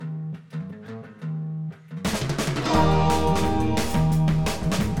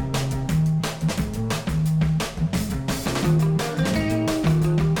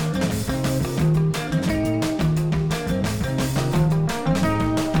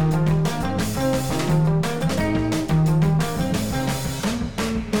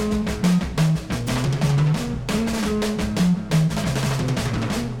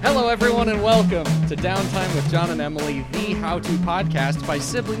and welcome to Downtime with John and Emily, the how-to podcast by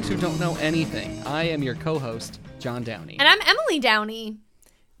siblings who don't know anything. I am your co-host, John Downey. And I'm Emily Downey.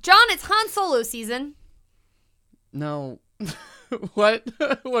 John, it's Han Solo season. No. What?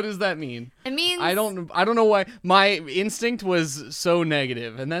 What does that mean? It means I don't know why my instinct was so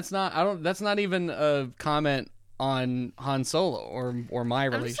negative, and that's not even a comment on Han Solo or my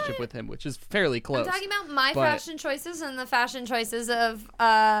relationship with him, which is fairly close. I'm talking about my fashion choices and the fashion choices of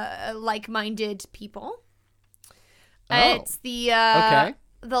like-minded people. Oh. It's the Okay.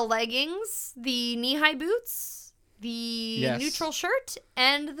 the leggings, the knee-high boots, the neutral shirt,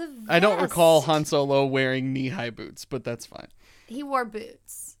 and the vest. I don't recall Han Solo wearing knee-high boots, but that's fine. He wore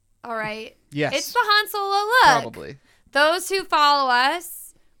boots. All right. Yes. It's the Han Solo look. Probably. Those who follow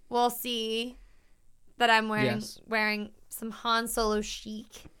us will see that I'm wearing some Han Solo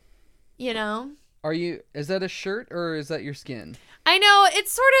chic, you know? Is that a shirt or is that your skin? I know,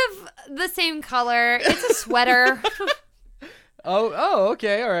 it's sort of the same color. It's a sweater. Oh,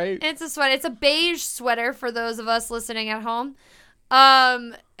 okay, all right. It's a sweater. It's a beige sweater for those of us listening at home.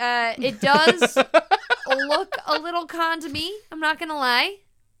 It does look a little con to me. I'm not gonna lie.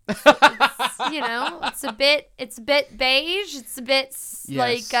 It's a bit beige. It's a bit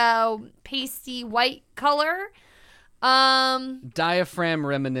like pasty white color. Diaphragm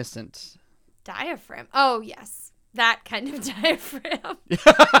reminiscent. Diaphragm. Oh yes, that kind of diaphragm.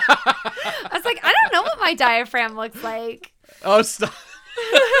 I was like, I don't know what my diaphragm looks like. Oh, stop.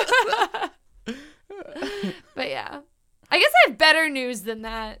 But yeah, I guess I have better news than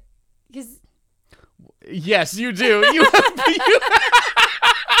that. Because yes, you do.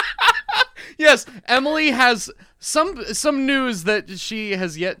 Yes, Emily has some news that she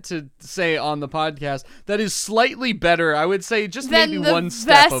has yet to say on the podcast that is slightly better. I would say just maybe one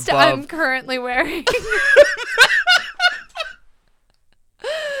step above. The vest I'm currently wearing.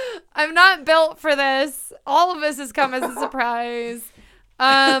 I'm not built for this. All of this has come as a surprise.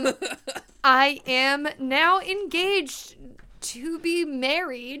 I am now engaged to be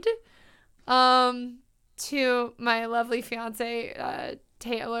married to my lovely fiance,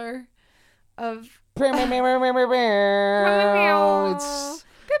 Taylor. It's wedding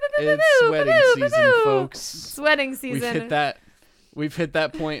season, folks. It's wedding season. We've hit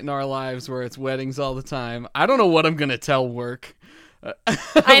that point in our lives where it's weddings all the time. I don't know what I'm gonna tell work.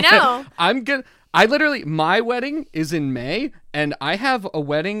 I know. My wedding is in May, and I have a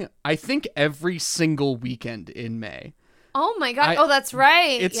wedding, I think, every single weekend in May. Oh my God. That's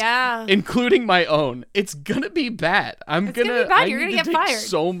right. Yeah. Including my own. It's gonna be bad. It's gonna be bad. You're gonna get fired.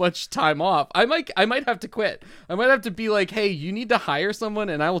 So much time off. I might have to quit. I might have to be like, hey, you need to hire someone,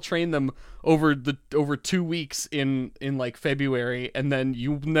 and I will train them over 2 weeks in like February, and then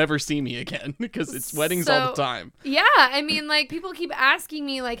you'll never see me again because it's weddings all the time. Yeah, I mean, like, people keep asking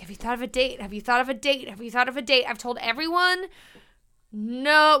me, like, have you thought of a date? Have you thought of a date? Have you thought of a date? I've told everyone,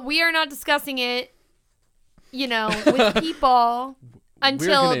 no, we are not discussing it. With people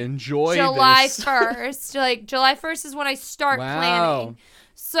until July 1st. Like, July 1st is when I start planning.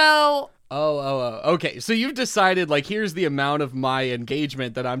 So... Oh. Okay, so you've decided, like, here's the amount of my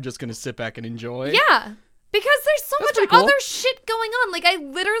engagement that I'm just going to sit back and enjoy? Yeah, because there's so much other shit going on. Like, I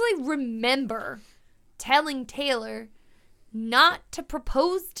literally remember telling Taylor not to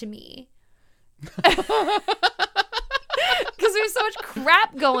propose to me. Because there's so much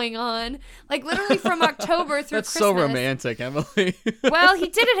crap going on. Like, literally from October through Christmas. That's so romantic, Emily. Well, he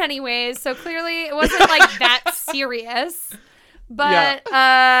did it anyways, so clearly it wasn't, like, that serious. But, we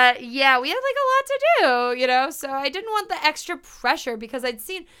had, like, a lot to do, So I didn't want the extra pressure because I'd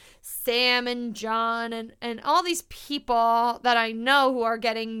seen Sam and John and all these people that I know who are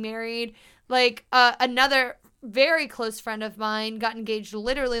getting married. Like, another very close friend of mine got engaged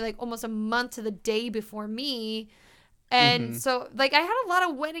literally, like, almost a month to the day before me. And so, like, I had a lot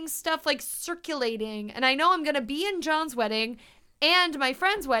of wedding stuff, like, circulating. And I know I'm going to be in John's wedding and my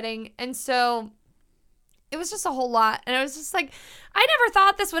friend's wedding. And so it was just a whole lot. And I was just like, I never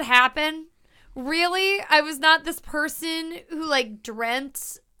thought this would happen. Really? I was not this person who, like,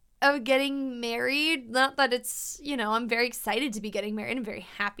 dreamt of getting married. Not that it's, I'm very excited to be getting married. I'm very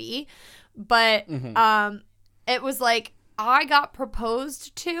happy. But it was like, I got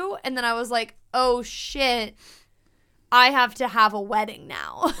proposed to. And then I was like, oh, shit. I have to have a wedding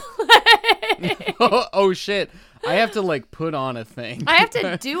now. Oh, shit. I have to, like, put on a thing. I have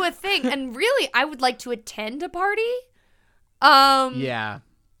to do a thing. And really, I would like to attend a party. Yeah.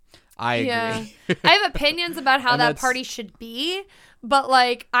 I agree. I have opinions about how that party should be. But,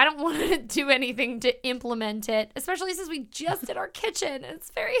 like, I don't want to do anything to implement it, especially since we just did our kitchen.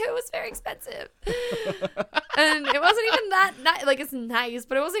 It was very expensive. And it wasn't even that nice. Like, it's nice,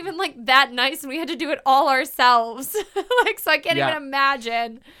 but it wasn't even, like, that nice, and we had to do it all ourselves. Like, so I can't even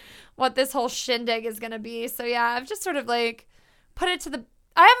imagine what this whole shindig is going to be. So, yeah, I've just sort of, like, I haven't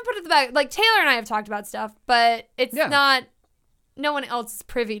put it in the back. Like, Taylor and I have talked about stuff, but it's not, no one else is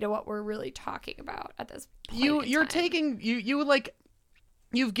privy to what we're really talking about at this point.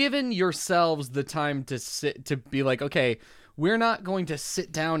 You've given yourselves the time to be like, okay, we're not going to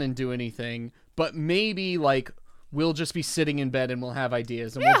sit down and do anything, but maybe, like, we'll just be sitting in bed and we'll have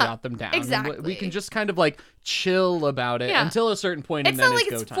ideas and we'll jot them down. Exactly. And we can just kind of, like, chill about it until a certain point, and then it's go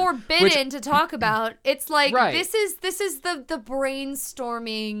time. It's not like it's forbidden to talk about. It's like, this is the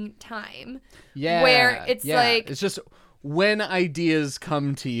brainstorming time. Yeah. Where it's like... It's just... when ideas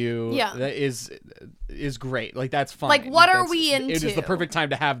come to you, that is great. Like, that's fine. Like, what are we into? It is the perfect time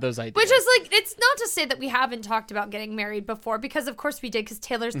to have those ideas. Which is, like, it's not to say that we haven't talked about getting married before, because of course we did, because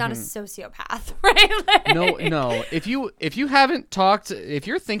Taylor's not a sociopath, right? Like... No. If you haven't talked, if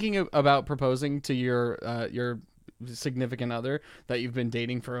you're thinking about proposing to your significant other that you've been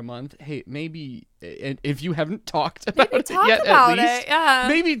dating for a month, hey, maybe if you haven't talked about it yet, at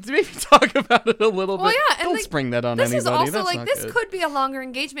least, maybe talk about it a little bit. And don't spring that on anybody. This is also That's like, this good. could be a longer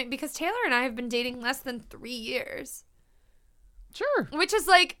engagement, because Taylor and I have been dating less than 3 years. Sure. Which is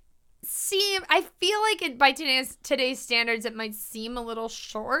like, I feel like by today's standards, it might seem a little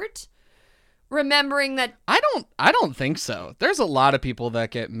short. Remembering that I don't think so. There's a lot of people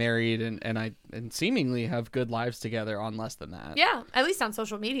that get married and seemingly have good lives together on less than that. Yeah, at least on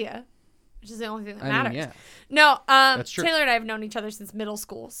social media, which is the only thing that matters. Yeah. No, That's true. Taylor and I have known each other since middle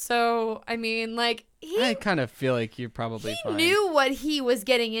school. So, I mean, like, I kind of feel like you're probably fine. He knew what he was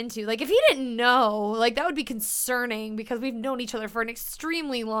getting into. Like, if he didn't know, like, that would be concerning, because we've known each other for an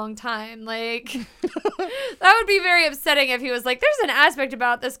extremely long time. Like, that would be very upsetting if he was like, there's an aspect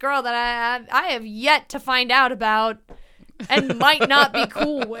about this girl that I have yet to find out about and might not be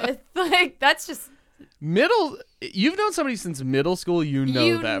cool with. Like, that's just... You've known somebody since middle school, you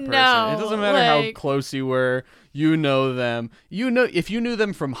know that person. It doesn't matter how close you were, you know them. If you knew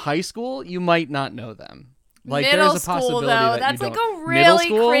them from high school, you might not know them. Like, there's a possibility that's you like don't. a really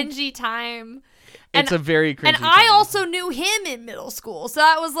cringy time. It's a very cringy time. And I also knew him in middle school, so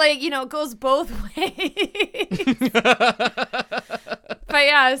that was like, it goes both ways. But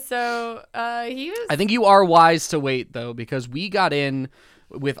yeah, so he was... I think you are wise to wait, though, because we got in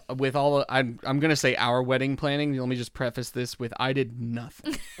with all I'm gonna say our wedding planning. Let me just preface this with, I did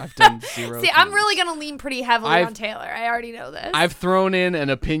nothing. I've done zero. See, I'm really gonna lean pretty heavily on Taylor. I already know this. I've thrown in an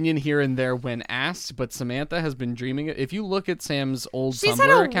opinion here and there when asked, but Samantha has been dreaming it. If you look at Sam's old Tumblr account, she's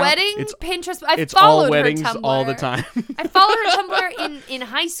had a wedding Pinterest. It's all weddings all the time. I followed her Tumblr in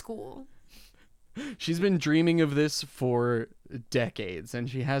high school. She's been dreaming of this for decades, and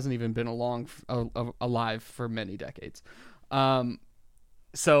she hasn't even been alive for many decades.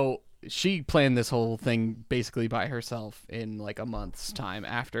 So she planned this whole thing basically by herself in like a month's time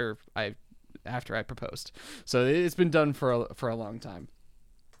after I proposed. So it's been done for a long time.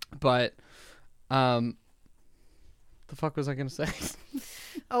 But the fuck was I gonna say?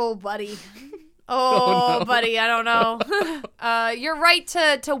 Oh, buddy. Oh, no. Buddy, I don't know. You're right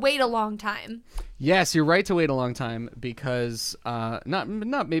to wait a long time. Yes, you're right to wait a long time, because not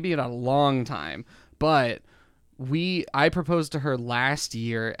maybe not a long time, but I proposed to her last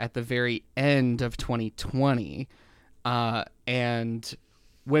year at the very end of 2020, and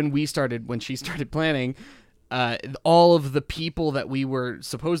when she started planning, all of the people that we were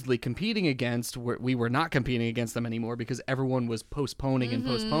supposedly competing against, we were not competing against them anymore, because everyone was postponing and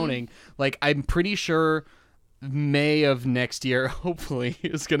postponing. Like, I'm pretty sure May of next year, hopefully,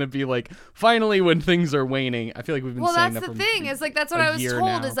 is going to be like finally when things are waning. I feel like we've been saying that. Well, that's the thing. Is like, that's what I was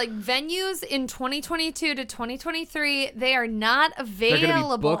told. Is like, venues in 2022 to 2023, they are not available. They're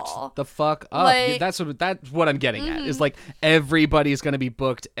going to be booked the fuck up. Like, that's what I'm getting at. Is like, everybody's going to be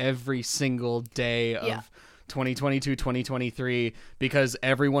booked every single day of 2022, 2023, because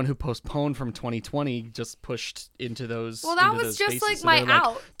everyone who postponed from 2020 just pushed into those. Well, that was just spaces. like my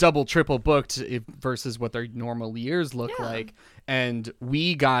out. Like double, triple booked versus what their normal years look like. And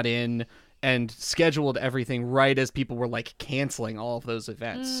we got in and scheduled everything right as people were like canceling all of those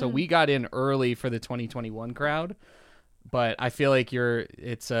events. So we got in early for the 2021 crowd. But I feel like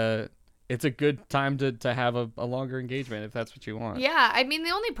it's a good time to have a longer engagement if that's what you want. Yeah, I mean,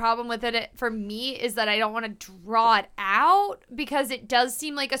 the only problem with it for me is that I don't want to draw it out, because it does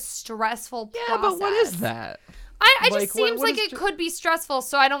seem like a stressful process. Yeah, but what is that? It just seems like it could be stressful,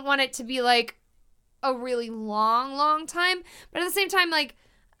 so I don't want it to be like a really long time. But at the same time, like,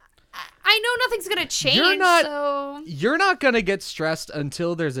 I know nothing's going to change. You're not going to get stressed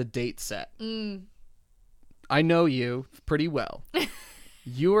until there's a date set. I know you pretty well.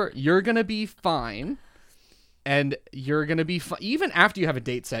 You're going to be fine. And you're going to be even after you have a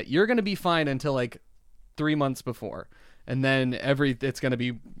date set, you're going to be fine until like 3 months before. And then it's going to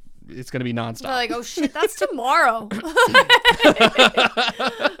be nonstop. They're like, oh shit, that's tomorrow.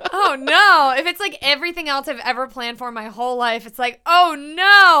 Oh no. If it's like everything else I've ever planned for my whole life, it's like, oh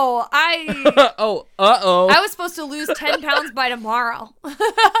no, I was supposed to lose 10 pounds by tomorrow.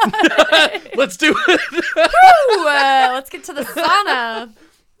 Let's do it. Let's get to the sauna.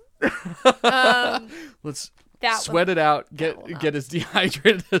 Let's sweat it out. Get as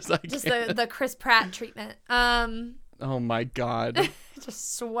dehydrated as I can. Just the Chris Pratt treatment. Oh my God.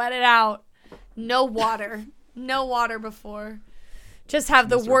 Just sweat it out. No water. No water before. Just have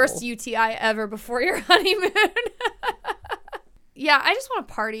the worst UTI ever before your honeymoon. Yeah, I just want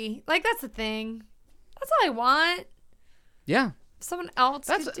to party. Like, that's the thing. That's all I want. Yeah. Someone else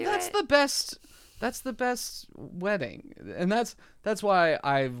could do that's it. That's the best wedding. And that's why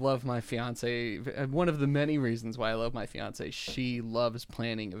I love my fiance. One of the many reasons why I love my fiance. She loves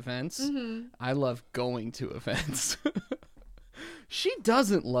planning events. Mm-hmm. I love going to events. She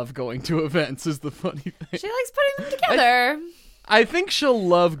doesn't love going to events is the funny thing. She likes putting them together. I think she'll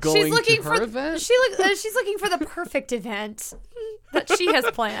love going to her event. She's looking for the perfect event that she has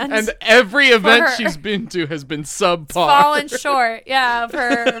planned. And every event she's been to has been subpar. It's fallen short, of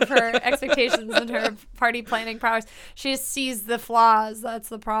her expectations and her party planning prowess. She just sees the flaws. That's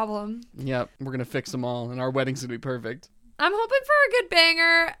the problem. Yep, we're going to fix them all, and our wedding's going to be perfect. I'm hoping for a good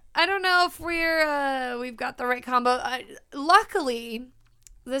banger. I don't know if we've got the right combo. Luckily,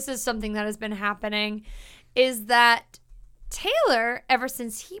 this is something that has been happening, is that Taylor, ever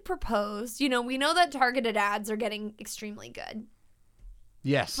since he proposed, we know that targeted ads are getting extremely good.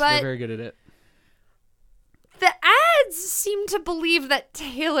 Yes, they're very good at it. The ads seem to believe that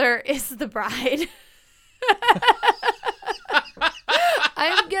Taylor is the bride.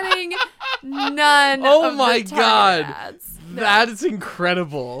 I'm getting none of the targeted ads. No. That is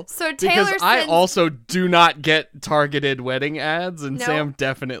incredible. So Taylor because I also do not get targeted wedding ads, and Sam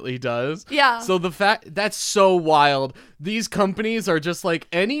definitely does. Yeah. So that's so wild. These companies are just like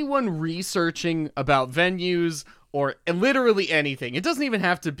anyone researching about venues or literally anything. It doesn't even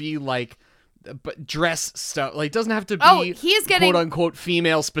have to be like dress stuff. Like, it doesn't have to be he is getting quote unquote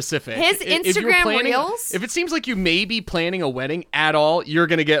female specific. His Instagram reels. If it seems like you may be planning a wedding at all, you're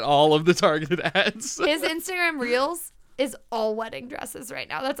gonna get all of the targeted ads. His Instagram reels is all wedding dresses right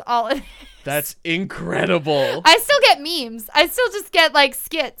now. That's all it is. That's incredible. I still get memes. I still just get like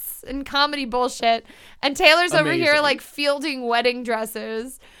skits and comedy bullshit. And Taylor's over here like fielding wedding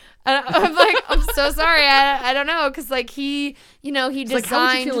dresses. And I'm like, I'm so sorry. I don't know. Cause like he designed. Like, how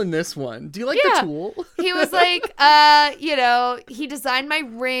would you feel in this one? Do you like the tool? He was like, he designed my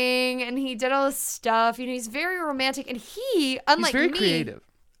ring and he did all this stuff. He's very romantic. And unlike me, he's very creative.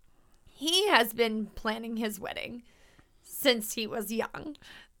 He has been planning his wedding since he was young.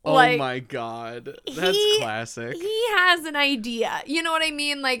 Oh my God. That's classic. He has an idea. You know what I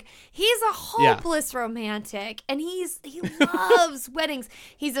mean? Like, he's a hopeless romantic, and he loves weddings.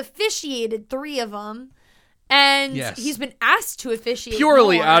 He's officiated 3 of them, and he's been asked to officiate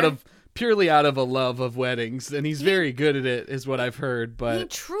purely more. out of a love of weddings, and he's very good at it, is what I've heard. But he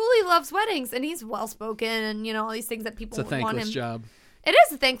truly loves weddings, and he's well spoken, and all these things that people want him. It's a thankless job. It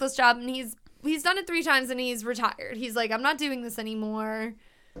is a thankless job, and he's done it 3 times, and he's retired. He's like, I'm not doing this anymore.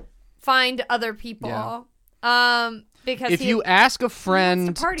 Find other people. Yeah. Because if you ask a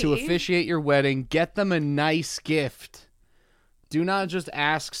friend to officiate your wedding, get them a nice gift. Do not just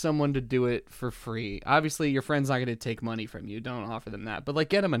ask someone to do it for free. Obviously, your friend's not going to take money from you. Don't offer them that. But, like,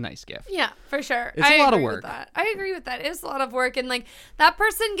 get them a nice gift. Yeah, for sure. It's a lot of work. I agree with that. It's a lot of work. And, like, that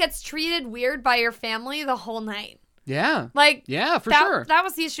person gets treated weird by your family the whole night. Yeah. Like, yeah, for sure. That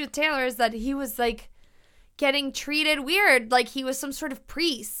was the issue with Taylor, is that he was, like, getting treated weird. Like, he was some sort of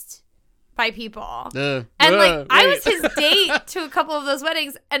priest by people. I was his date to a couple of those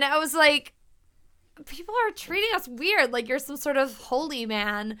weddings, and I was like, people are treating us weird, like you're some sort of holy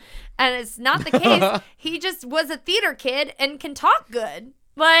man, and it's not the case. He just was a theater kid and can talk good.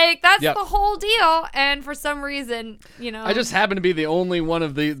 Like, that's the whole deal. And for some reason, I just happen to be the only one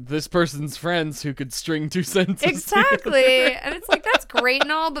of this person's friends who could string 2 sentences. Exactly. And it's like, that's great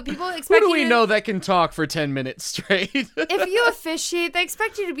and all, but people expect Who do we know that can talk for 10 minutes straight? If you officiate, they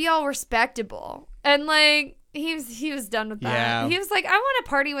expect you to be all respectable. And, like, he was done with that. Yeah. He was like, I want to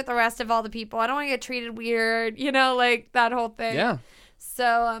party with the rest of all the people. I don't want to get treated weird. Like, that whole thing. Yeah.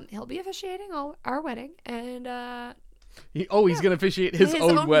 So he'll be officiating our wedding, and he's gonna officiate his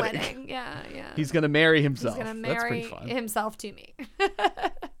own wedding. Yeah. He's gonna marry himself. He's gonna marry himself to me.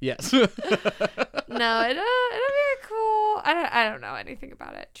 Yes. No, it'll be cool. I don't know anything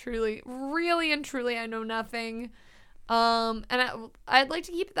about it. Truly, really and truly, I know nothing. And I'd like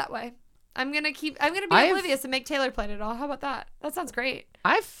to keep it that way. I'm gonna be oblivious and make Taylor plan it all. How about that? That sounds great.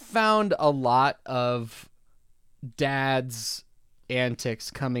 I've found a lot of dad's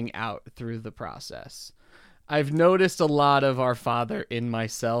antics coming out through the process. I've noticed a lot of our father in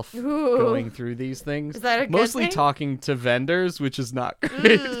myself going through these things. Is that a good mostly thing? Talking to vendors, which is not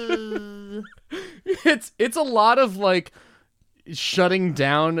great. It's a lot of like shutting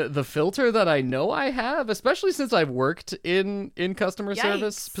down the filter that I know I have, especially since I've worked in customer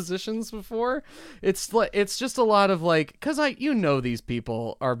service positions before. It's just a lot of like, because these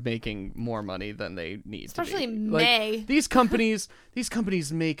people are making more money than they need especially to be. May. Like, these companies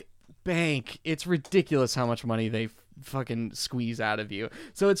make bank. It's ridiculous how much money they fucking squeeze out of you.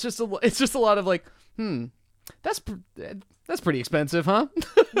 So it's just a lot of like, that's pretty expensive, huh?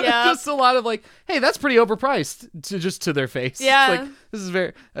 Yeah. Just a lot of like, hey, that's pretty overpriced to their face. Yeah. It's like, this is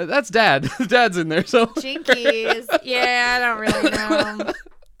very, that's dad. Dad's in there, so. Jinkies. Yeah, I don't really know.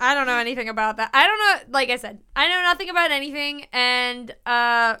 I don't know anything about that. I don't know, like I said, I know nothing about anything, and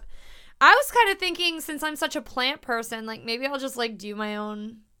I was kind of thinking, since I'm such a plant person, like maybe I'll just like do my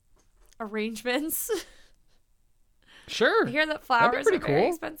own arrangements. Sure. I hear that flowers are very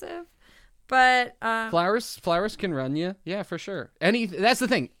expensive. But flowers can run you. Yeah, for sure. That's the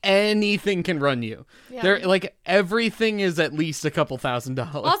thing. Anything can run you. Yeah. They're like, everything is at least a couple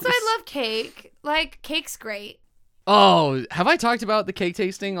 $1,000s. Also, I love cake. Like, cake's great. Oh, have I talked about the cake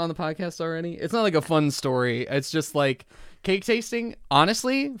tasting on the podcast already? It's not like a fun story. It's just like cake tasting.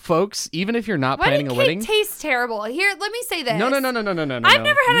 Honestly, folks, even if you're not planning a wedding, cake tastes terrible. Here, let me say this. No. I've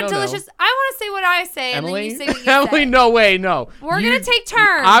never had a delicious. I want to say what I say, Emily, and then you say what you Emily, say. no way, no. We're gonna take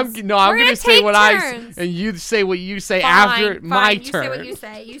turns. I'm gonna say what turns. and you say what you say Fine, after my you turn. Say what you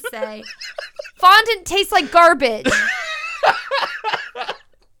say. You say. Fondant tastes like garbage.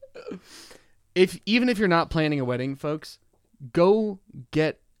 Even if you're not planning a wedding, folks, go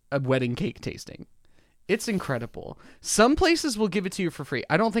get a wedding cake tasting. It's incredible. Some places will give it to you for free.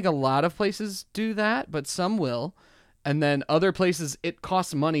 I don't think a lot of places do that, but some will. And then other places, it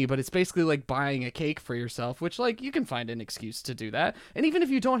costs money, but it's basically like buying a cake for yourself, which, like, you can find an excuse to do that. And even if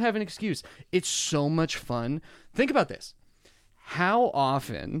you don't have an excuse, it's so much fun. Think about this. How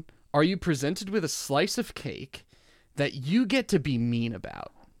often are you presented with a slice of cake that you get to be mean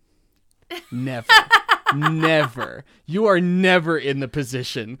about? Never. Never. You are never in the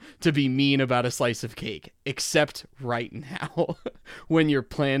position to be mean about a slice of cake, except right now. When you're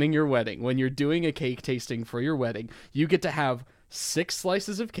planning your wedding, when you're doing a cake tasting for your wedding, you get to have 6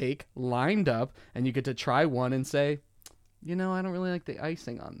 slices of cake lined up, and you get to try one and say, I don't really like the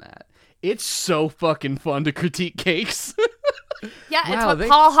icing on that. It's so fucking fun to critique cakes. Yeah, wow, it's what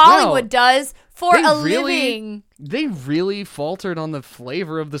Paul Hollywood does for a living. They really faltered on the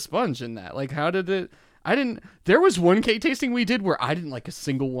flavor of the sponge in that. Like, how did it... There was one cake tasting we did where I didn't like a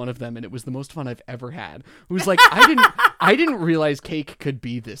single one of them, and it was the most fun I've ever had. It was like, I didn't realize cake could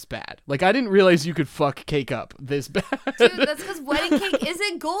be this bad. Like, I didn't realize you could fuck cake up this bad. Dude, that's because wedding cake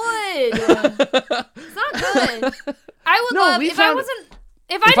isn't good. It's not good. I would love,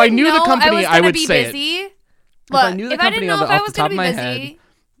 if I knew the company, I would say it. Look, if I knew the company off the top of my head,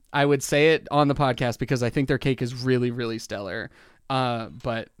 I would say it on the podcast because I think their cake is really, really stellar.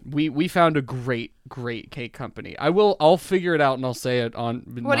 But we found a great cake company. I'll figure it out and I'll say it on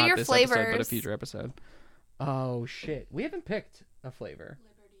what not are your this flavors? episode, but a future episode. Oh shit, we haven't picked a flavor.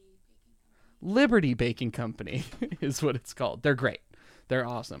 Liberty Baking Company is what it's called. They're great. They're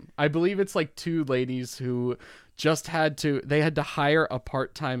awesome. I believe it's like 2 ladies who just had to hire a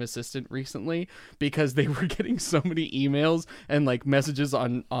part-time assistant recently because they were getting so many emails and like messages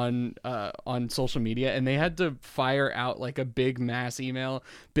on social media, and they had to fire out like a big mass email,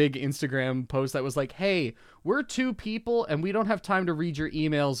 big Instagram post that was like, hey, we're 2 people and we don't have time to read your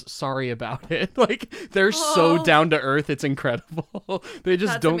emails. Sorry about it. Like, they're so down to earth. It's incredible. They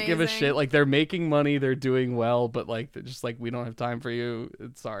just don't give a shit. Like, they're making money. They're doing well, but like, they're just like, we don't have time for you.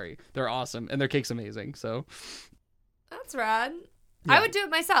 Sorry. They're awesome. And their cake's amazing. So that's rad. Yeah. I would do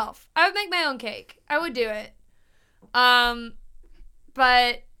it myself. I would make my own cake. I would do it.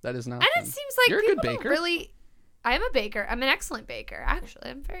 But that is not. And it seems like you're a good baker. Really, I am a baker. I'm an excellent baker.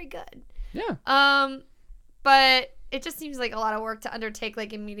 Actually, I'm very good. Yeah. But it just seems like a lot of work to undertake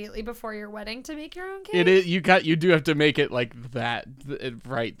like immediately before your wedding to make your own cake. It is. You do have to make it like that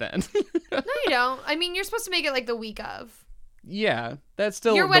right then. No, you don't. I mean, you're supposed to make it like the week of. Yeah, that's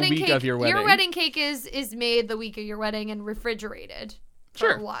still the week of your wedding. Your wedding cake is made the week of your wedding and refrigerated for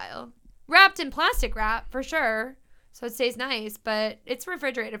sure. a while. Wrapped in plastic wrap, for sure, so it stays nice, but it's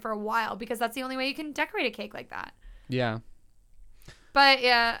refrigerated for a while because that's the only way you can decorate a cake like that. Yeah. But,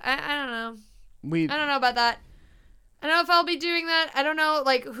 yeah, I don't know. I don't know about that. I don't know if I'll be doing that. I don't know,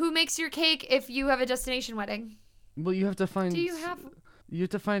 like, who makes your cake if you have a destination wedding? Well, you have to find... You have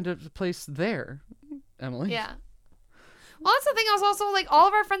to find a place there, Emily. Yeah. Well, that's the thing. I was also like, all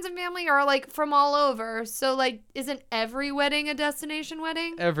of our friends and family are like from all over. So like, isn't every wedding a destination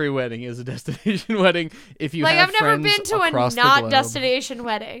wedding? Every wedding is a destination wedding. If you like, have I've never been to a not destination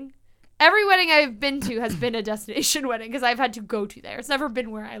wedding. Every wedding I've been to has been a destination wedding because I've had to go to there. It's never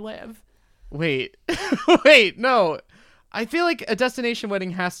been where I live. Wait, no. I feel like a destination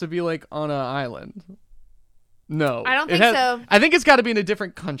wedding has to be like on an island. No, I don't think so. I think it's got to be in a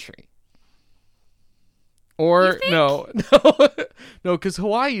different country. Or no, because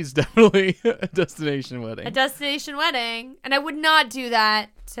Hawaii is definitely a destination wedding. A destination wedding, and I would not do that.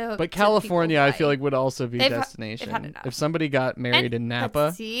 But California, I feel like would also be a destination. If somebody got married in Napa,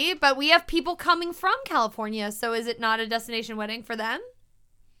 let's see, but we have people coming from California, so is it not a destination wedding for them?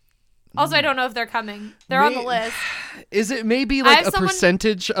 Also, I don't know if they're coming. They're on the list. Is it maybe like a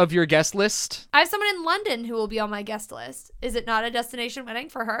percentage of your guest list? I have someone in London who will be on my guest list. Is it not a destination wedding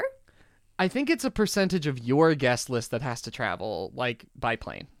for her? I think it's a percentage of your guest list that has to travel, like, by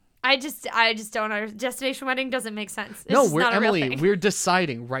plane. I just don't know. Destination wedding doesn't make sense. Emily, we're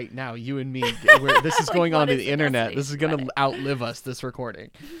deciding right now, you and me. This is going on to the internet. This is going to outlive us, this recording.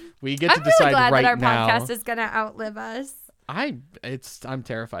 We get to decide right now. I'm really glad that our podcast is going to outlive us. I'm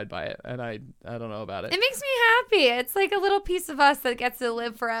terrified by it, and I don't know about it. It makes me happy. It's like a little piece of us that gets to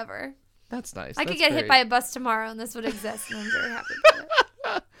live forever. That's nice. I could get hit by a bus tomorrow, and this would exist, and I'm very happy about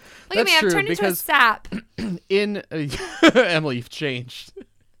it. Look at me, I've turned into a sap. Emily, you've changed.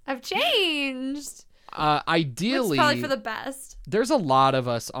 I've changed. Ideally, it's probably for the best. There's a lot of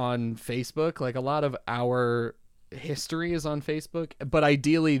us on Facebook. Like, a lot of our history is on Facebook, but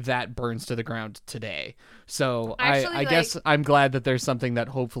ideally that burns to the ground today. So I guess I'm glad that there's something that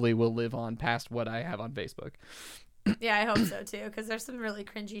hopefully will live on past what I have on Facebook. Yeah, I hope so too, because there's some really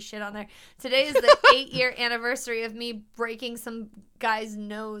cringy shit on there. Today is the 8-year anniversary of me breaking some guy's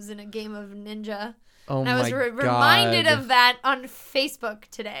nose in a game of Ninja. Oh, and I was reminded of that on Facebook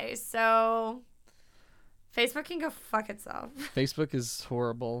today. So Facebook can go fuck itself. Facebook is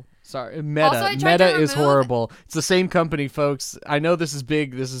horrible. Sorry, Meta is horrible. It's the same company, folks. I know this is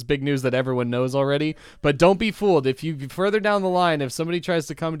big. This is big news that everyone knows already. But don't be fooled. If you further down the line, if somebody tries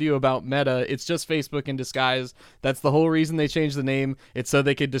to come to you about Meta, it's just Facebook in disguise. That's the whole reason they changed the name. It's so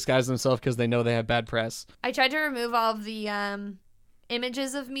they could disguise themselves because they know they have bad press. I tried to remove all of the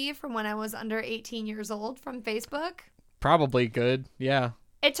images of me from when I was under 18 years old from Facebook. Probably good. Yeah.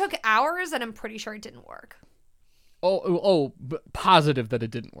 It took hours, and I'm pretty sure it didn't work. Positive that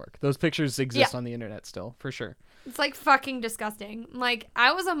it didn't work. Those pictures exist on the internet still, for sure. It's like fucking disgusting. Like,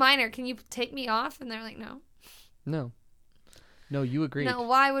 I was a minor. Can you take me off? And they're like, no. No, you agreed. No,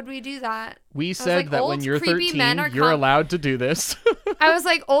 why would we do that? We said that when you're 13, you're allowed to do this. I was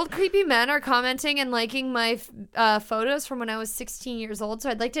like, old creepy men are commenting and liking my photos from when I was 16 years old, so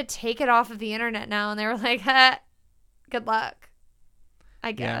I'd like to take it off of the internet now. And they were like, good luck,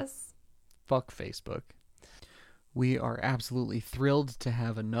 I guess. Yeah. Fuck Facebook. We are absolutely thrilled to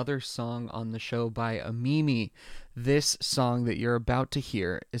have another song on the show by Amimi. This song that you're about to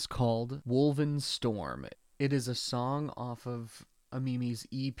hear is called Woven Storm. It is a song off of Amimi's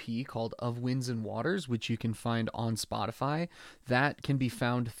EP called Of Winds and Waters, which you can find on Spotify. That can be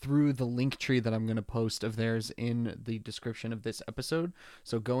found through the link tree that I'm going to post of theirs in the description of this episode.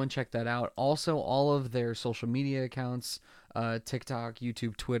 So go and check that out. Also, all of their social media accounts, TikTok,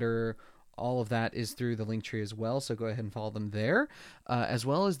 YouTube, Twitter, all of that is through the link tree as well, so go ahead and follow them there. As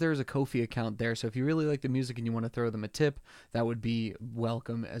well as there's a Ko-fi account there, so if you really like the music and you want to throw them a tip, that would be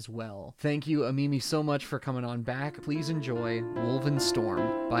welcome as well. Thank you, Amimi, so much for coming on back. Please enjoy Woven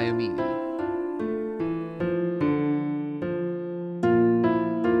Storm by Amimi.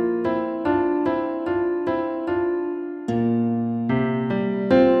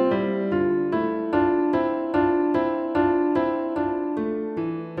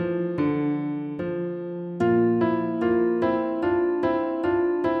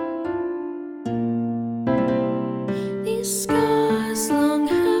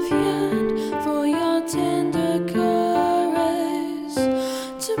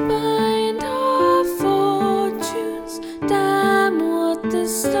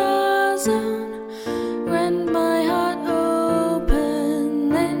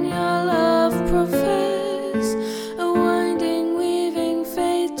 Profess a winding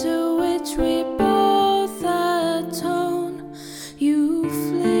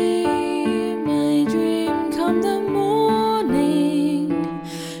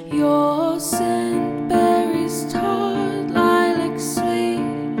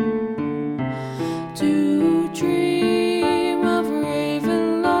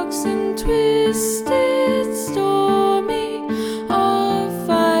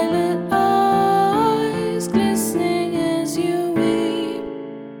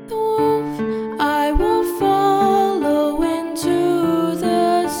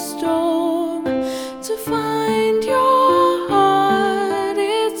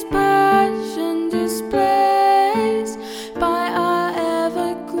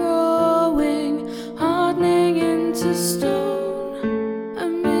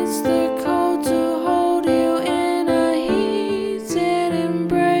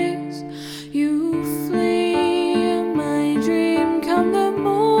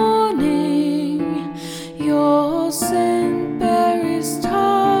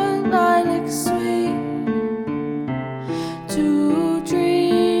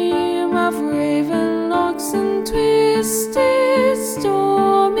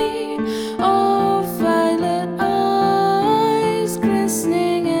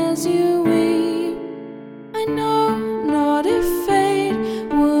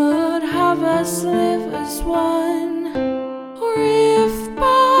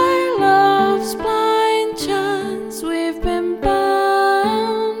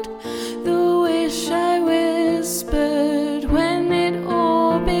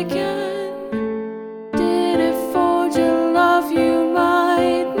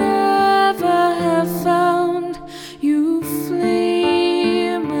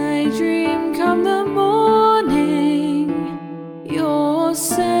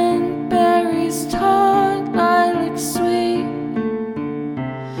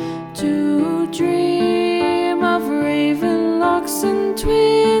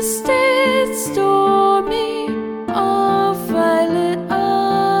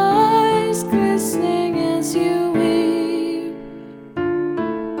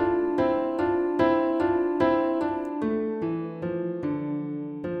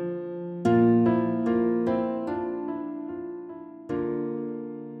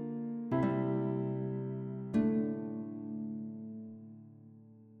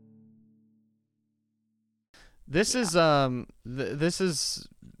This is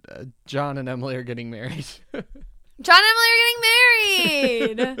John and Emily are getting married. John and Emily are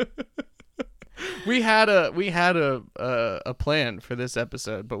getting married. We had a plan for this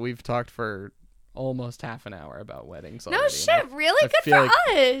episode, but we've talked for almost half an hour about weddings already. No shit, really? Good for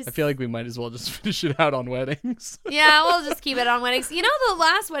us. I feel like we might as well just finish it out on weddings. Yeah, we'll just keep it on weddings. You know, the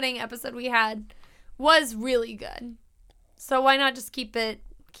last wedding episode we had was really good. So why not just keep it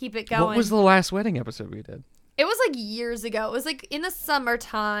going? What was the last wedding episode we did? It was like years ago. It was like in the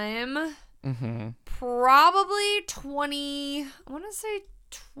summertime. Mm-hmm. Probably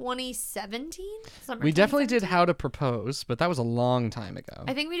 2017? We definitely did How to Propose, but that was a long time ago.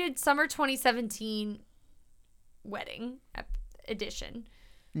 I think we did summer 2017 wedding edition.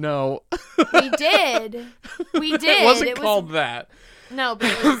 No. We did. It wasn't called that. No,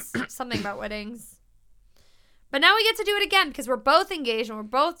 but it was something about weddings. But now we get to do it again because we're both engaged and we're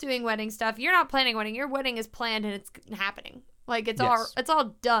both doing wedding stuff. You're not planning a wedding. Your wedding is planned and it's happening. Like it's all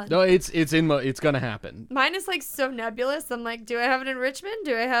done. No, it's gonna happen. Mine is like so nebulous. I'm like, do I have it in Richmond?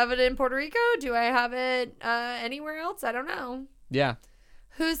 Do I have it in Puerto Rico? Do I have it anywhere else? I don't know. Yeah.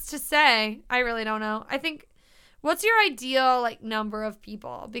 Who's to say? I really don't know. I think, what's your ideal like number of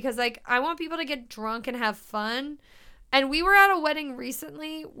people? Because like I want people to get drunk and have fun. And we were at a wedding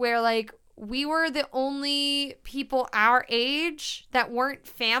recently where like we were the only people our age that weren't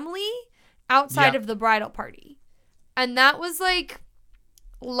family outside of the bridal party. And that was like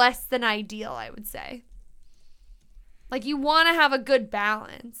less than ideal, I would say. Like you want to have a good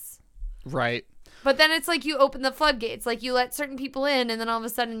balance. Right. But then it's like you open the floodgates. Like you let certain people in and then all of a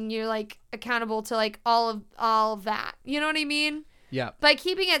sudden you're like accountable to like all of that. You know what I mean? Yeah. By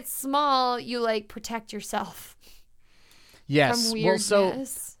keeping it small, you like protect yourself. Yes. From weirdness. Well,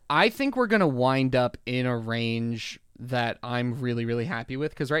 so I think we're going to wind up in a range that I'm really, really happy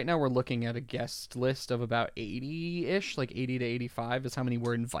with. Because right now we're looking at a guest list of about 80-ish, like 80 to 85 is how many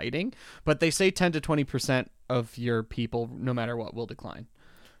we're inviting. But they say 10 to 20% of your people, no matter what, will decline.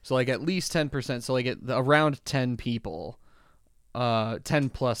 So like at least 10%. So like around 10 people, 10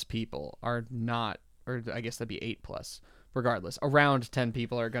 plus people are not, or I guess that'd be 8 plus. Regardless, around 10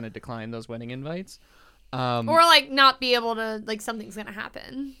 people are going to decline those wedding invites. Or like not be able to, like something's going to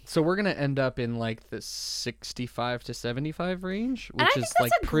happen. So we're going to end up in like the 65 to 75 range, which is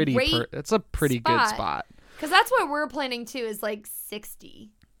like that's a pretty good spot. Because that's what we're planning too, is like 60.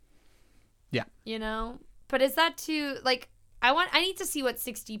 Yeah. You know? But is that too, like, I need to see what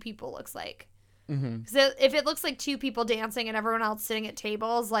 60 people looks like. Because if it looks like 2 people dancing and everyone else sitting at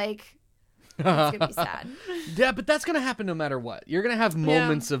tables, like, it's going to be sad. Yeah, but that's going to happen no matter what. You're going to have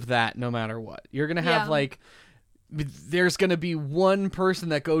moments of that no matter what. You're going to have, like, there's going to be one person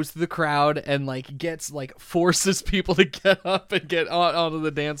that goes through the crowd and, like, gets, like, forces people to get up and get onto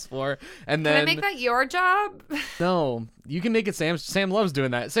the dance floor. And then... Can I make that your job? No, you can make it Sam. Sam loves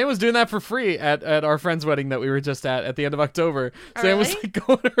doing that. Sam was doing that for free at our friend's wedding that we were just at the end of October. Oh, Sam was like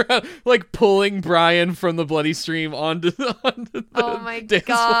going around, like pulling Brian from the bloody stream onto the oh my dance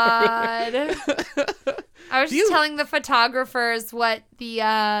God. I was just telling the photographers what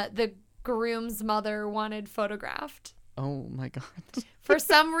the groom's mother wanted photographed. Oh my God. For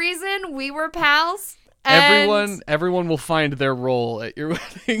some reason, we were pals. Everyone will find their role at your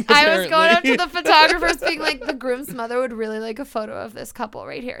wedding. Apparently. I was going up to the photographers being like, the groom's mother would really like a photo of this couple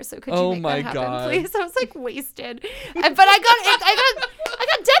right here. So could you make that happen, please? I was like wasted. But I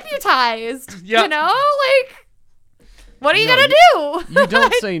got deputized. Yep. You know? Like, what are you going to do? You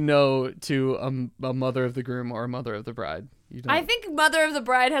don't say no to a mother of the groom or a mother of the bride. I think mother of the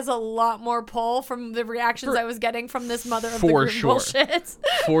bride has a lot more pull from the reactions I was getting from this mother of the groom bullshit.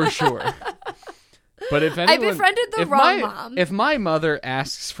 For sure. But if anyone, I befriended the wrong mom. If my mother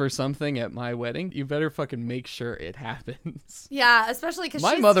asks for something at my wedding, you better fucking make sure it happens. Yeah, especially because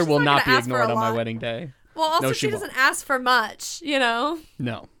my mother will not be ignored on my wedding day. Well, also she doesn't ask for much, you know?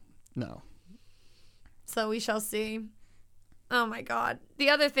 No. So we shall see. Oh my God. The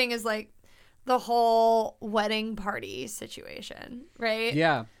other thing is like the whole wedding party situation, right?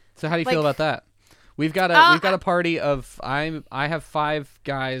 Yeah. So how do you feel about that? We've got a party of I have 5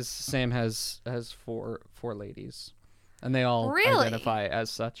 guys. Sam has 4 ladies, and they all identify as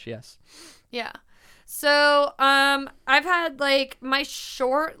such. Yes. Yeah. So I've had like my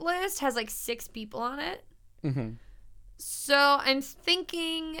short list has like 6 people on it. Mm-hmm. So I'm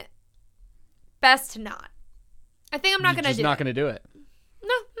thinking best to not. I think I'm not going to do it. Just not going to do it.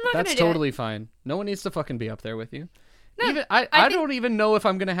 No, I'm not going to do it. That's totally fine. No one needs to fucking be up there with you. No, I don't even know if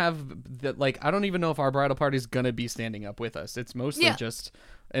I'm gonna have that. Like, I don't even know if our bridal party is gonna be standing up with us. It's mostly just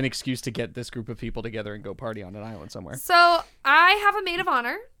an excuse to get this group of people together and go party on an island somewhere. So I have a maid of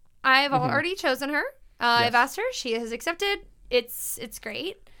honor. I've already chosen her. I've asked her. She has accepted. It's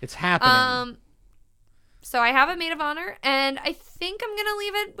great. It's happening. So I have a maid of honor, and I think I'm gonna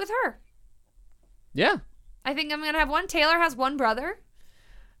leave it with her. Yeah. I think I'm gonna have one. Taylor has one brother.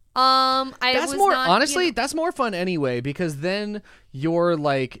 That's more fun anyway, because then you're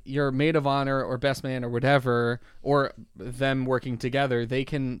like your maid of honor or best man or whatever, or them working together, they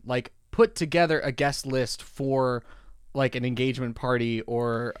can like put together a guest list for like an engagement party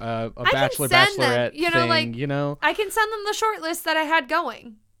or a bachelorette thing, I can send them the short list that I had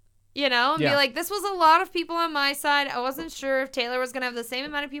going, and be like, this was a lot of people on my side. I wasn't sure if Taylor was going to have the same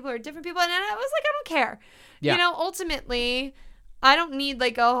amount of people or different people. And I was like, I don't care. Yeah. Ultimately, I don't need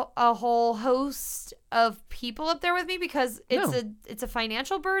like a whole host of people up there with me, because it's a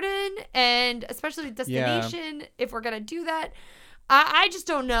financial burden, and especially destination. If we're gonna do that, I just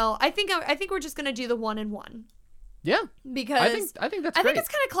don't know. I think we're just gonna do the 1-and-1. Yeah, because I think that's great. I think it's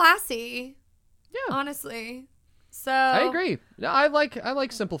kind of classy. Yeah, honestly. So I agree. Yeah, I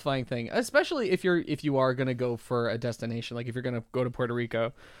like simplifying things, especially if you are gonna go for a destination. Like if you're gonna go to Puerto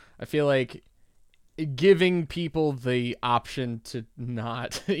Rico, I feel like giving people the option to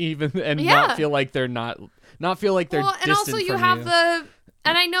not even not feel like they're not feel like they're distant and also you from have you.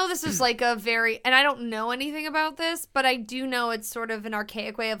 And I know this is like and I don't know anything about this, but I do know it's sort of an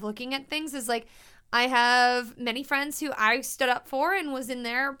archaic way of looking at things, is like I have many friends who I stood up for and was in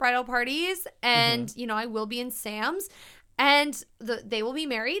their bridal parties, and I will be in Sam's, and they will be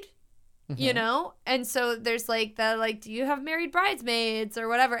married. And so there's like do you have married bridesmaids or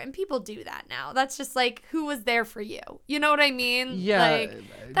whatever? And people do that now. That's just like, who was there for you? You know what I mean? Yeah. Like,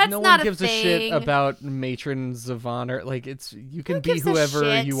 that's no not one gives a shit about matrons of honor. Like, you can be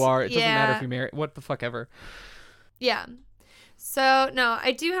whoever you are. It doesn't matter if you're married. What the fuck ever. Yeah. So, no,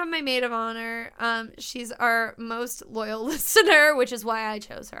 I do have my maid of honor. She's our most loyal listener, which is why I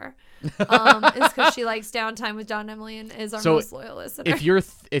chose her. It's because she likes Downtime with Don and Emily and is our most loyal listener.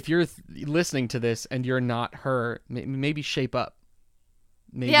 If you're listening to this and you're not her, maybe shape up.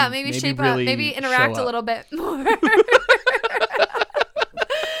 Maybe shape really up. Maybe interact a little bit more.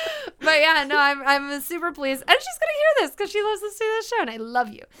 But yeah, no, I'm super pleased, and she's gonna hear this because she loves listening to the show, and I love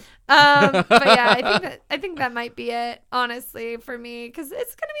you. But yeah, I think that might be it, honestly, for me, because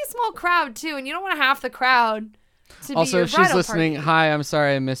it's gonna be a small crowd too, and you don't want half the crowd Also, she's listening. Party. Hi, I'm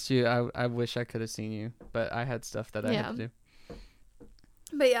sorry I missed you. I wish I could have seen you, but I had stuff that I had to do.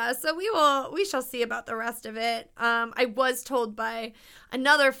 But yeah, so we shall see about the rest of it. I was told by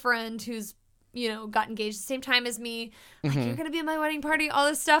another friend who's, got engaged the same time as me, like, you're going to be at my wedding party, all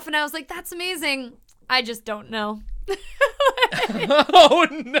this stuff. And I was like, that's amazing. I just don't know. Oh,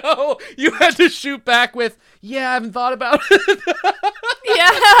 no. You had to shoot back with, yeah, I haven't thought about it.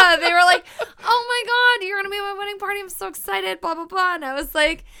 Yeah, they were like, oh my God, you're going to be at my wedding party. I'm so excited, blah, blah, blah. And I was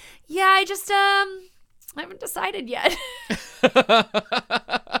like, yeah, I just, I haven't decided yet.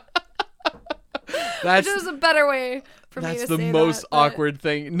 Which is a better way for me to say that. That's the most awkward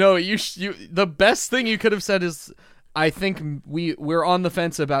thing. No, you the best thing you could have said is, I think we're on the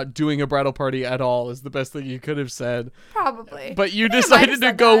fence about doing a bridal party at all, is the best thing you could have said. Probably. But you decided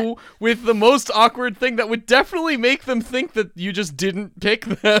to go with the most awkward thing that would definitely make them think that you just didn't pick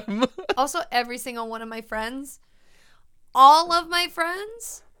them. Also, every single one of my friends, all of my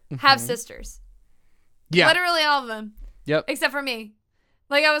friends have sisters. Yeah. Literally all of them. Yep. Except for me.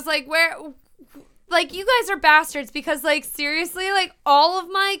 Like, I was like, like, you guys are bastards because, like, seriously, like, all of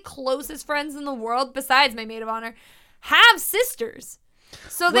my closest friends in the world, besides my maid of honor, have sisters.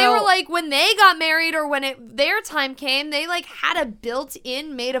 So they were like, when they got married or when their time came, they, like, had a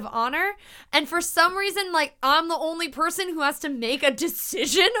built-in maid of honor. And for some reason, like, I'm the only person who has to make a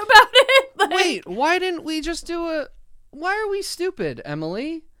decision about it. Like, wait, why didn't we just do why are we stupid,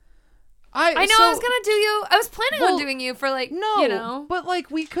 Emily? I know, I was gonna do you. I was planning on doing you for, like, but,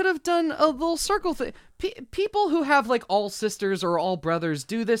 like, we could have done a little circle thing. People who have, like, all sisters or all brothers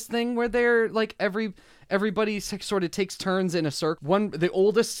do this thing where they're, like, everybody sort of takes turns in a circle. The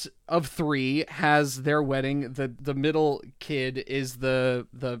oldest of three has their wedding. The middle kid is the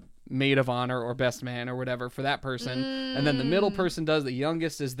maid of honor or best man or whatever for that person, and then the middle person does, the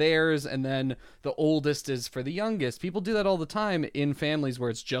youngest is theirs, and then the oldest is for the youngest. People do that all the time in families where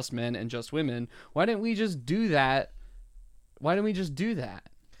it's just men and just women. Why didn't we just do that?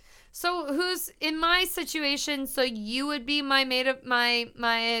 So who's in my situation? So you would be my maid of my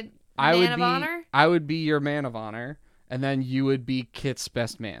man of honor? I would be your man of honor, and then you would be Kit's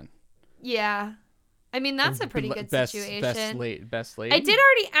best man. Yeah. I mean, that's a pretty good situation. Best lady. I did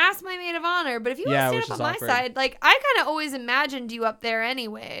already ask my maid of honor, but if you want to stand up on my side, like, I kind of always imagined you up there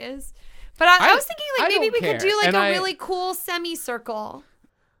anyways. But I was thinking, like, maybe we could do, like, a really cool semicircle,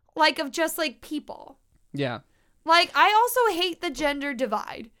 like, of just, like, people. Yeah. Like, I also hate the gender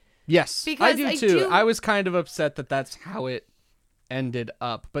divide. Yes, because I do too. I was kind of upset that that's how it ended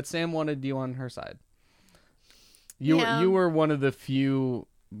up, but Sam wanted you on her side. You were one of the few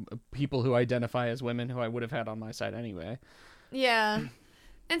people who identify as women who I would have had on my side anyway. Yeah.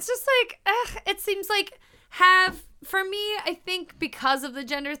 It's just like, it seems like for me, I think because of the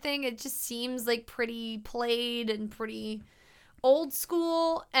gender thing, it just seems like pretty played and pretty old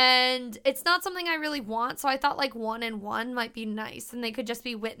school, and it's not something I really want, so I thought, like, 1-and-1 might be nice, and they could just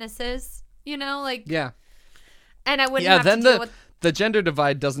be witnesses, like... Yeah. And I wouldn't have to deal with... the gender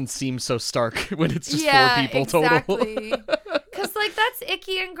divide doesn't seem so stark when it's just 4 people exactly. Total. Because, like, that's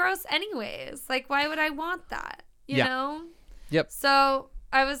icky and gross anyways. Like, why would I want that? You know? Yep. So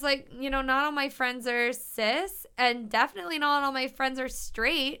I was like, not all my friends are cis, and definitely not all my friends are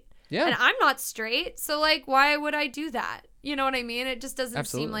straight. Yeah. And I'm not straight, so, like, why would I do that? You know what I mean? It just doesn't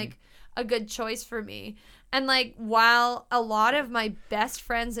seem like a good choice for me. And, like, while a lot of my best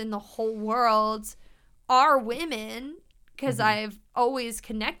friends in the whole world are women, because I've always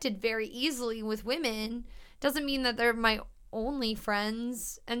connected very easily with women, doesn't mean that they're my only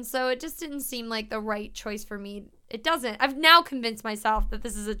friends. And so it just didn't seem like the right choice for me. It doesn't. I've now convinced myself that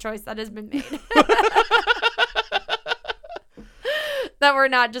this is a choice that has been made. That we're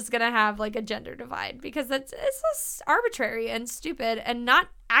not just going to have, like, a gender divide, because it's just arbitrary and stupid and not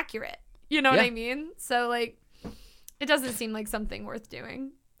accurate. You know what I mean? So, like, it doesn't seem like something worth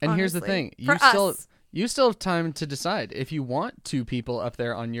doing. And honestly. Here's the thing. You still have time to decide. If you want 2 people up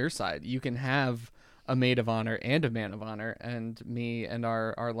there on your side, you can have a maid of honor and a man of honor, and me and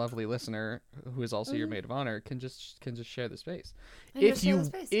our lovely listener, who is also your maid of honor, can just share the space.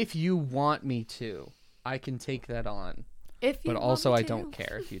 If you want me to, I can take that on. But also, I don't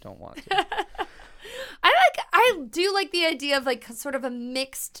care if you don't want to. I do like the idea of, like, sort of a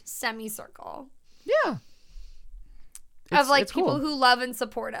mixed semicircle. Yeah. Of, like, people who love and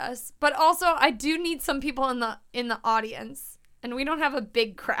support us. But also, I do need some people in the audience. And we don't have a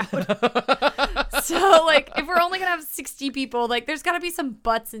big crowd. So, like, if we're only going to have 60 people, like, there's got to be some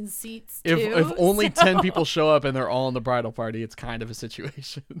butts in seats, too. If only 10 people show up and they're all in the bridal party, it's kind of a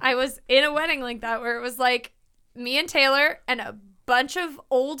situation. I was in a wedding like that where it was, like, me and Taylor and a bunch of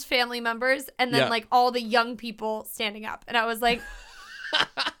old family members and then like all the young people standing up. And I was like,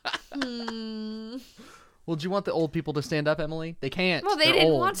 Well, do you want the old people to stand up, Emily? They can't. Well, they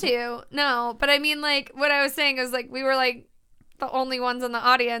didn't want to. No. But I mean, like, what I was saying is, like, we were, like, the only ones in the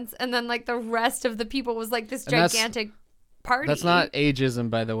audience. And then, like, the rest of the people was, like, this gigantic party. That's not ageism,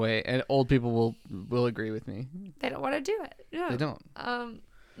 by the way. And old people will agree with me. They don't want to do it. No. They don't.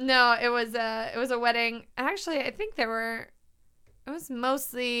 No, it was a wedding. Actually, I think it was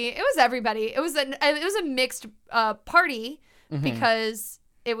everybody. It was a mixed party because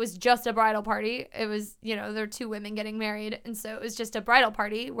it was just a bridal party. It was, there were 2 women getting married. And so it was just a bridal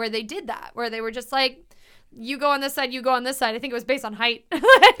party where they did that, where they were just like, you go on this side, you go on this side. I think it was based on height.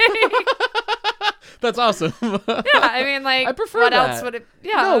 That's awesome. Yeah, I mean, like, I prefer what that. else would it?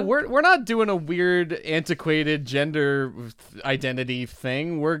 Yeah. No, we're not doing a weird, antiquated gender identity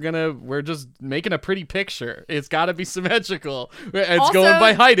thing. We're just making a pretty picture. It's got to be symmetrical. It's also, going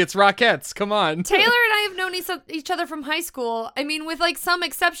by height. It's Rockettes. Come on. Taylor and I have known each other from high school. I mean, with like some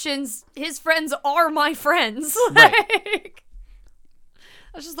exceptions, his friends are my friends. Right.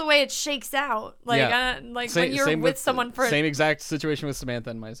 That's just the way it shakes out. Like, when you're with someone for same exact situation with Samantha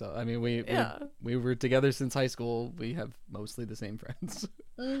and myself. I mean, we were together since high school. We have mostly the same friends.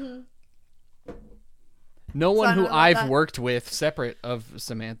 Mm-hmm. No one who I've worked with separate of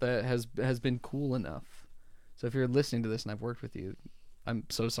Samantha has been cool enough. So if you're listening to this and I've worked with you, I'm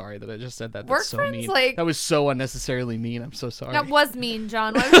so sorry that I just said that. That's so mean. That was so unnecessarily mean. I'm so sorry. That was mean,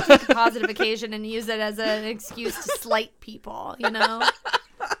 John. Why would you take a positive occasion and use it as an excuse to slight people,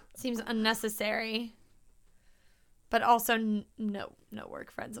 Seems unnecessary. But also, no work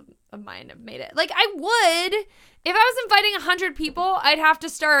friends of mine have made it. Like, I would. If I was inviting 100 people, I'd have to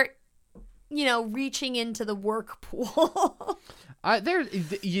start, reaching into the work pool.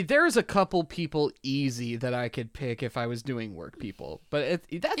 There's a couple people easy that I could pick if I was doing work people. But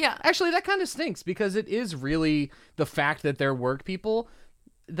actually, that kind of stinks because it is really the fact that they're work people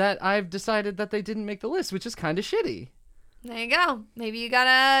that I've decided that they didn't make the list, which is kind of shitty. There you go. Maybe you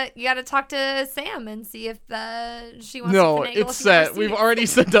gotta talk to Sam and see if she wants to finagle. No, it's set. We've already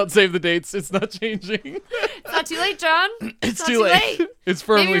sent out save the dates. It's not changing. It's not too late, John. It's too late. It's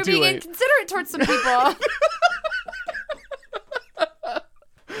firmly too late. Maybe you're being inconsiderate towards some people.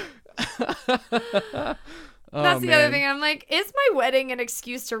 That's the other thing. I'm like, is my wedding an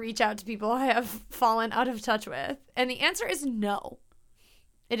excuse to reach out to people I have fallen out of touch with? And the answer is no.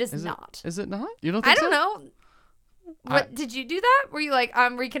 It is not. Is it not? You don't think so? I don't know. What did you do that? Were you like,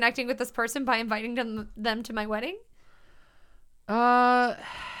 I'm reconnecting with this person by inviting them to my wedding? I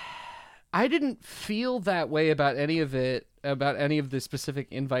didn't feel that way about any of the specific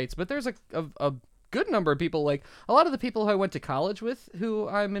invites, but there's a good number of people, like a lot of the people who I went to college with who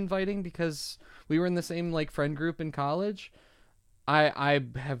I'm inviting because we were in the same like friend group in college. I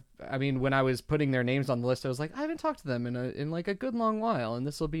mean, when I was putting their names on the list, I was like, I haven't talked to them in like a good long while, and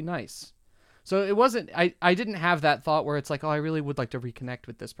this will be nice. So it wasn't, I didn't have that thought where it's like, oh, I really would like to reconnect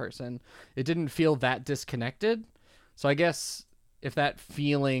with this person. It didn't feel that disconnected. So I guess if that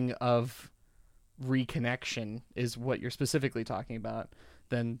feeling of reconnection is what you're specifically talking about,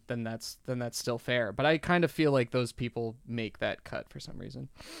 then that's still fair. But I kind of feel like those people make that cut for some reason.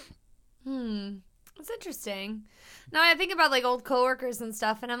 That's interesting. Now I think about like old coworkers and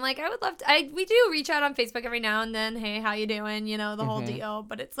stuff, and I'm like, I would love to. We do reach out on Facebook every now and then. Hey, how you doing? The whole deal.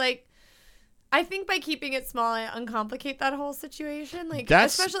 But it's like, I think by keeping it small, I uncomplicate that whole situation. Like,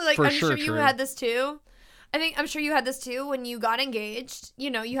 especially like, I'm sure you had this too. I'm sure you had this too when you got engaged.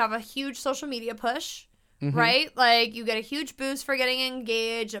 You have a huge social media push. Mm-hmm. Right? Like, you get a huge boost for getting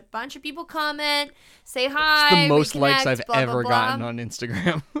engaged. A bunch of people comment, say hi. It's the most likes I've ever gotten on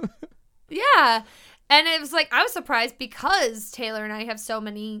Instagram. Yeah. And it was like, I was surprised because Taylor and I have so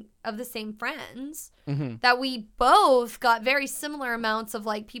many of the same friends that we both got very similar amounts of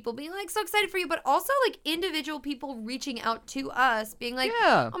like people being like so excited for you, but also like individual people reaching out to us being like,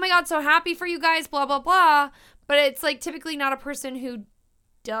 oh my God, so happy for you guys, blah, blah, blah. But it's like typically not a person who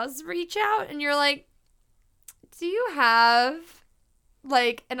does reach out. And you're like, do you have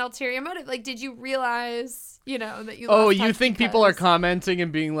like an ulterior motive? Like, did you realize, that you you think people are commenting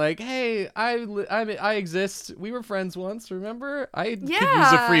and being like, hey, I exist. We were friends once, remember? I could use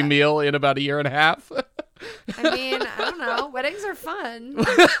a free meal in about a year and a half. I mean, I don't know. Weddings are fun.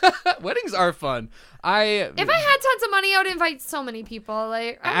 Weddings are fun. If I had tons of money, I would invite so many people.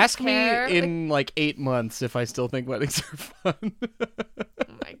 Like, ask me in like 8 months if I still think weddings are fun.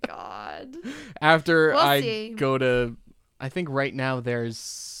 Oh my God. After I go to, I think right now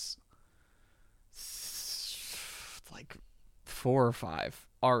there's like 4 or 5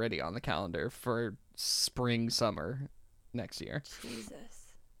 already on the calendar for spring, summer. next year. Jesus.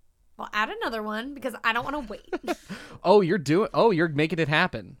 Well, add another one because I don't want to wait. You're making it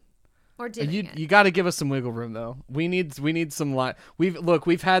happen. Or doing it. You got to give us some wiggle room though. We need some light.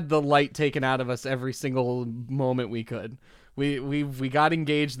 We've had the light taken out of us every single moment we could. We got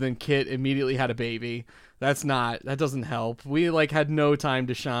engaged, then Kit immediately had a baby. That doesn't help. We had no time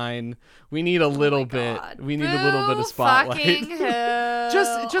to shine. We need a little bit. We need a little bit of spotlight.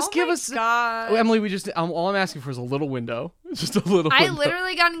 just give us. God. Emily, all I'm asking for is a little window. Just a little. I window.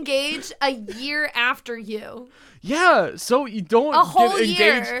 literally got engaged a year after you. Yeah, so you don't a whole get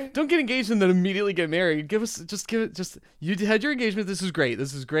engaged. Year. Don't get engaged and then immediately get married. You had your engagement. This is great.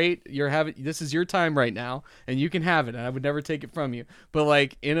 This is your time right now, and you can have it. And I would never take it from you.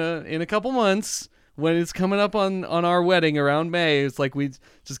 But in a couple months, when it's coming up on our wedding around May, it's we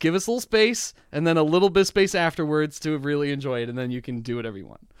just give us a little space and then a little bit of space afterwards to really enjoy it, and then you can do whatever you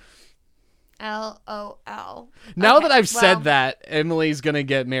want. LOL. Now that I've said that, Emily's gonna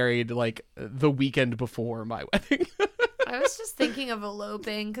get married the weekend before my wedding. I was just thinking of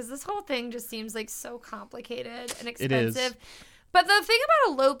eloping because this whole thing just seems so complicated and expensive. It is. But the thing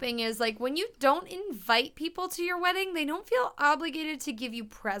about eloping is when you don't invite people to your wedding, they don't feel obligated to give you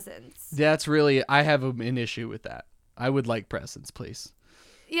presents. That's really, I have an issue with that. I would like presents, please.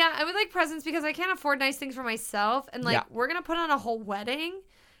 Yeah, I would like presents because I can't afford nice things for myself. And we're going to put on a whole wedding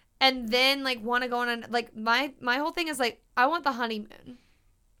and then want to go on my whole thing is I want the honeymoon.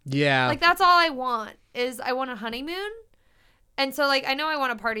 Yeah. That's all I want is I want a honeymoon. And so I know I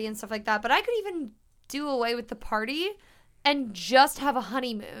want a party and stuff like that, but I could even do away with the party and just have a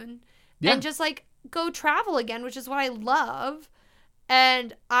honeymoon and just go travel again, which is what I love.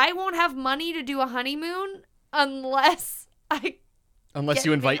 And I won't have money to do a honeymoon unless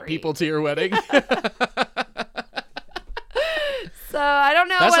you invite people to your wedding. So I don't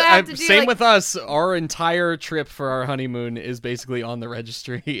know what I have to do. Same with us. Our entire trip for our honeymoon is basically on the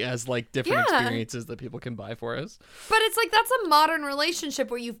registry as different experiences that people can buy for us. But it's that's a modern relationship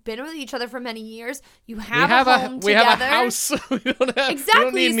where you've been with each other for many years. You have a home together. We have a house. We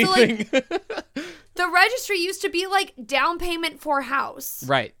don't need anything. The registry used to be down payment for house.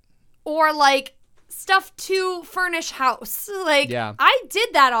 Right. Or stuff to furnish house. Yeah. I did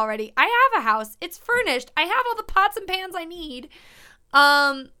that already. I have a house. It's furnished. I have all the pots and pans I need.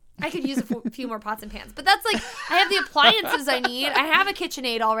 I could use a few more pots and pans, but that's I have the appliances I need. I have a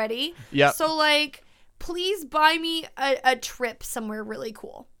KitchenAid already. Yeah. So please buy me a trip somewhere really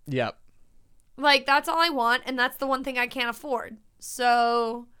cool. Yep. That's all I want, and that's the one thing I can't afford.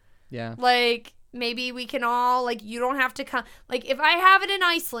 So yeah. Maybe we can all you don't have to come. If I have it in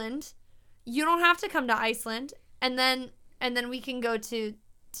Iceland, you don't have to come to Iceland, and then we can go to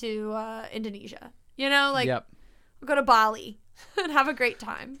Indonesia. Yep. We'll go to Bali and have a great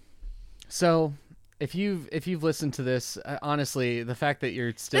time. So, if you've listened to this, honestly, the fact that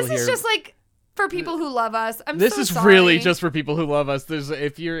you're still here, this is just for people who love us. This is really just for people who love us.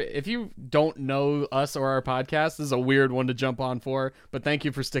 If you don't know us or our podcast, this is a weird one to jump on for, but thank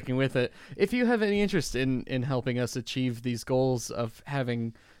you for sticking with it. If you have any interest in helping us achieve these goals of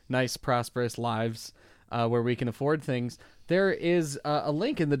having nice, prosperous lives where we can afford things, there is a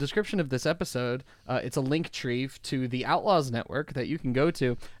link in the description of this episode. It's a link tree to the Outlaws Network that you can go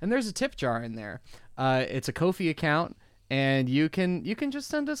to, and there's a tip jar in there. It's a Ko-fi account, and you can just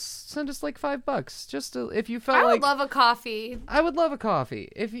send us $5 just if you felt I would love a coffee. I would love a coffee.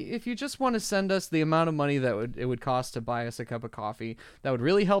 If you just want to send us the amount of money that it would cost to buy us a cup of coffee, that would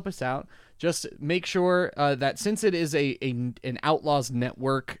really help us out. Just make sure that since it is an Outlaws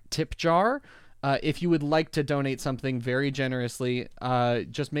Network tip jar, if you would like to donate something very generously,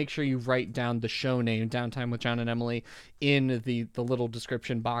 just make sure you write down the show name, Downtime with John and Emily, in the little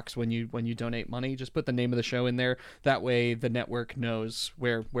description box when you donate money. Just put the name of the show in there. That way the network knows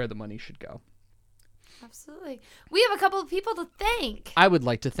where the money should go. Absolutely. We have a couple of people to thank. I would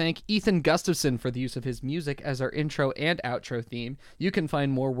like to thank Ethan Gustafson for the use of his music as our intro and outro theme. You can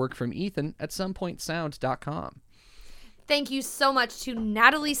find more work from Ethan at somepointsound.com. Thank you so much to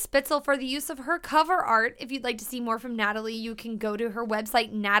Natalie Spitzel for the use of her cover art. If you'd like to see more from Natalie, you can go to her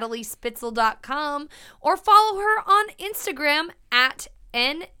website, nataliespitzel.com, or follow her on Instagram at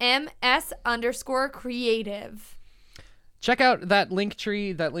NMS_creative. Check out that link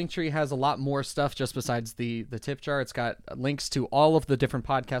tree. That link tree has a lot more stuff just besides the tip jar. It's got links to all of the different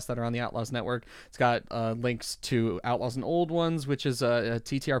podcasts that are on the Outlaws Network. It's got links to Outlaws and Old Ones, which is a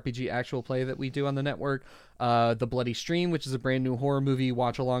TTRPG actual play that we do on the network. The Bloody Stream, which is a brand new horror movie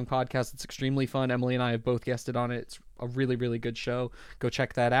watch-along podcast. It's extremely fun. Emily and I have both guested on it. It's a really, really good show. Go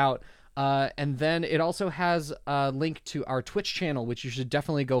check that out. And then it also has a link to our Twitch channel, which you should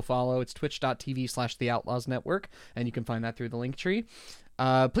definitely go follow. It's twitch.tv/The Outlaws Network, and you can find that through the link tree.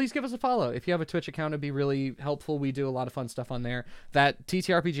 Please give us a follow. If you have a Twitch account, it'd be really helpful. We do a lot of fun stuff on there. That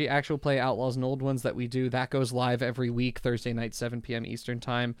TTRPG Actual Play Outlaws and Old Ones that we do, that goes live every week, Thursday night, 7 p.m. Eastern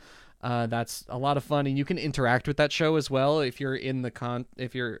Time. That's a lot of fun, and you can interact with that show as well. If you're in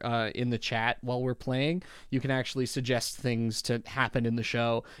the in the chat while we're playing, you can actually suggest things to happen in the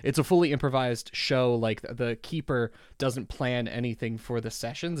show. It's a fully improvised show. Like, the keeper doesn't plan anything for the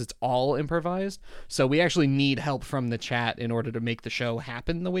sessions. It's all improvised. So we actually need help from the chat in order to make the show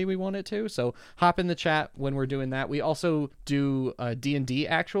happen the way we want it to. So hop in the chat when we're doing that. We also do D&D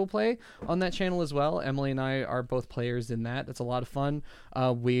Actual Play on that channel as well. Emily and I are both players in that. It's a lot of fun.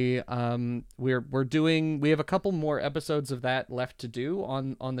 We have a couple more episodes of that left to do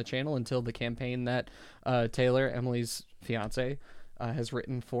on the channel until the campaign that Taylor, Emily's fiance, has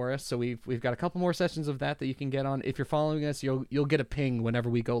written for us. So we've got a couple more sessions of that you can get on. If you're following us, you'll get a ping whenever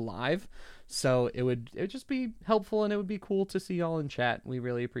we go live. So it would just be helpful, and it would be cool to see y'all in chat. We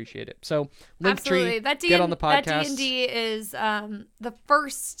really appreciate it. So Linktree, get on the podcast. That D&D is the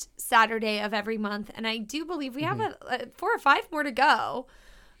first Saturday of every month, and I do believe we have 4 or 5 more to go.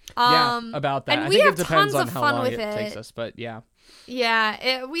 About that. And I we think have it depends tons on of how fun long with it takes us, but yeah.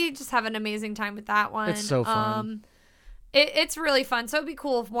 Yeah, we just have an amazing time with that one. It's so fun. It's really fun. So it'd be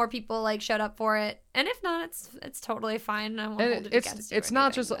cool if more people showed up for it, and if not, it's totally fine. I won't hold it against you. It's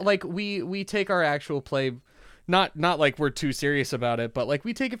not just like we take our actual play, not like we're too serious about it, but like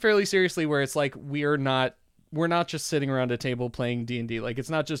we take it fairly seriously. Where it's like we're not just sitting around a table playing D&D. Like, it's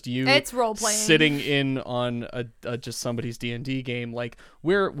not just you. It's role playing. Sitting in on a just somebody's D&D game. Like,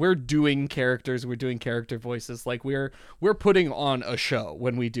 we're doing characters. We're doing character voices. Like, we're putting on a show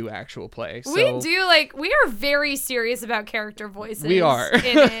when we do actual play. So, we are very serious about character voices. We are. In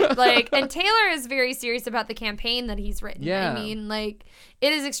it. And Taylor is very serious about the campaign that he's written. Yeah. I mean,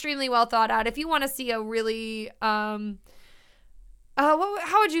 it is extremely well thought out. If you want to see a really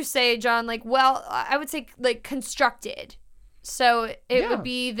how would you say, John? I would say constructed. So it would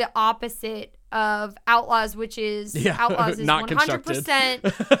be the opposite of Outlaws, which is Outlaws is not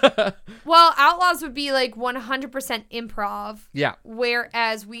 100%. Well, Outlaws would be 100% improv. Yeah.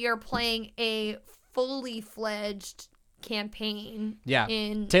 Whereas we are playing a fully fledged campaign. Yeah.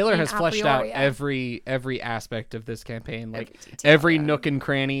 Taylor has fleshed out every aspect of this campaign. Every nook and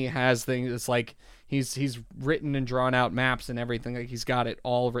cranny has things. It's like he's written and drawn out maps and everything. Like, he's got it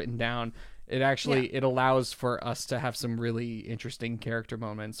all written down. It actually it allows for us to have some really interesting character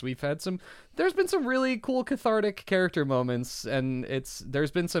moments. There's been some really cool cathartic character moments, and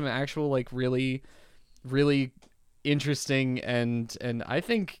there's been some actual really, really interesting and I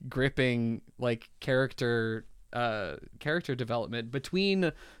think gripping character development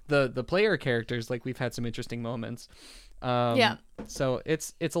between the player characters. We've had some interesting moments. So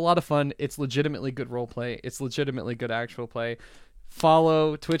it's a lot of fun. It's legitimately good role play. It's legitimately good actual play.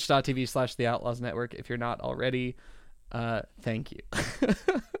 Follow twitch.tv/The Outlaws Network if you're not already. Thank you.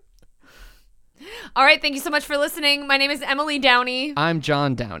 All right. Thank you so much for listening. My name is Emily Downey. I'm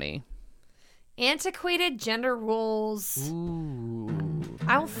John Downey. Antiquated gender roles. Ooh.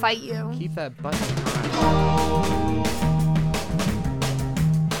 I will fight you. Keep that button on.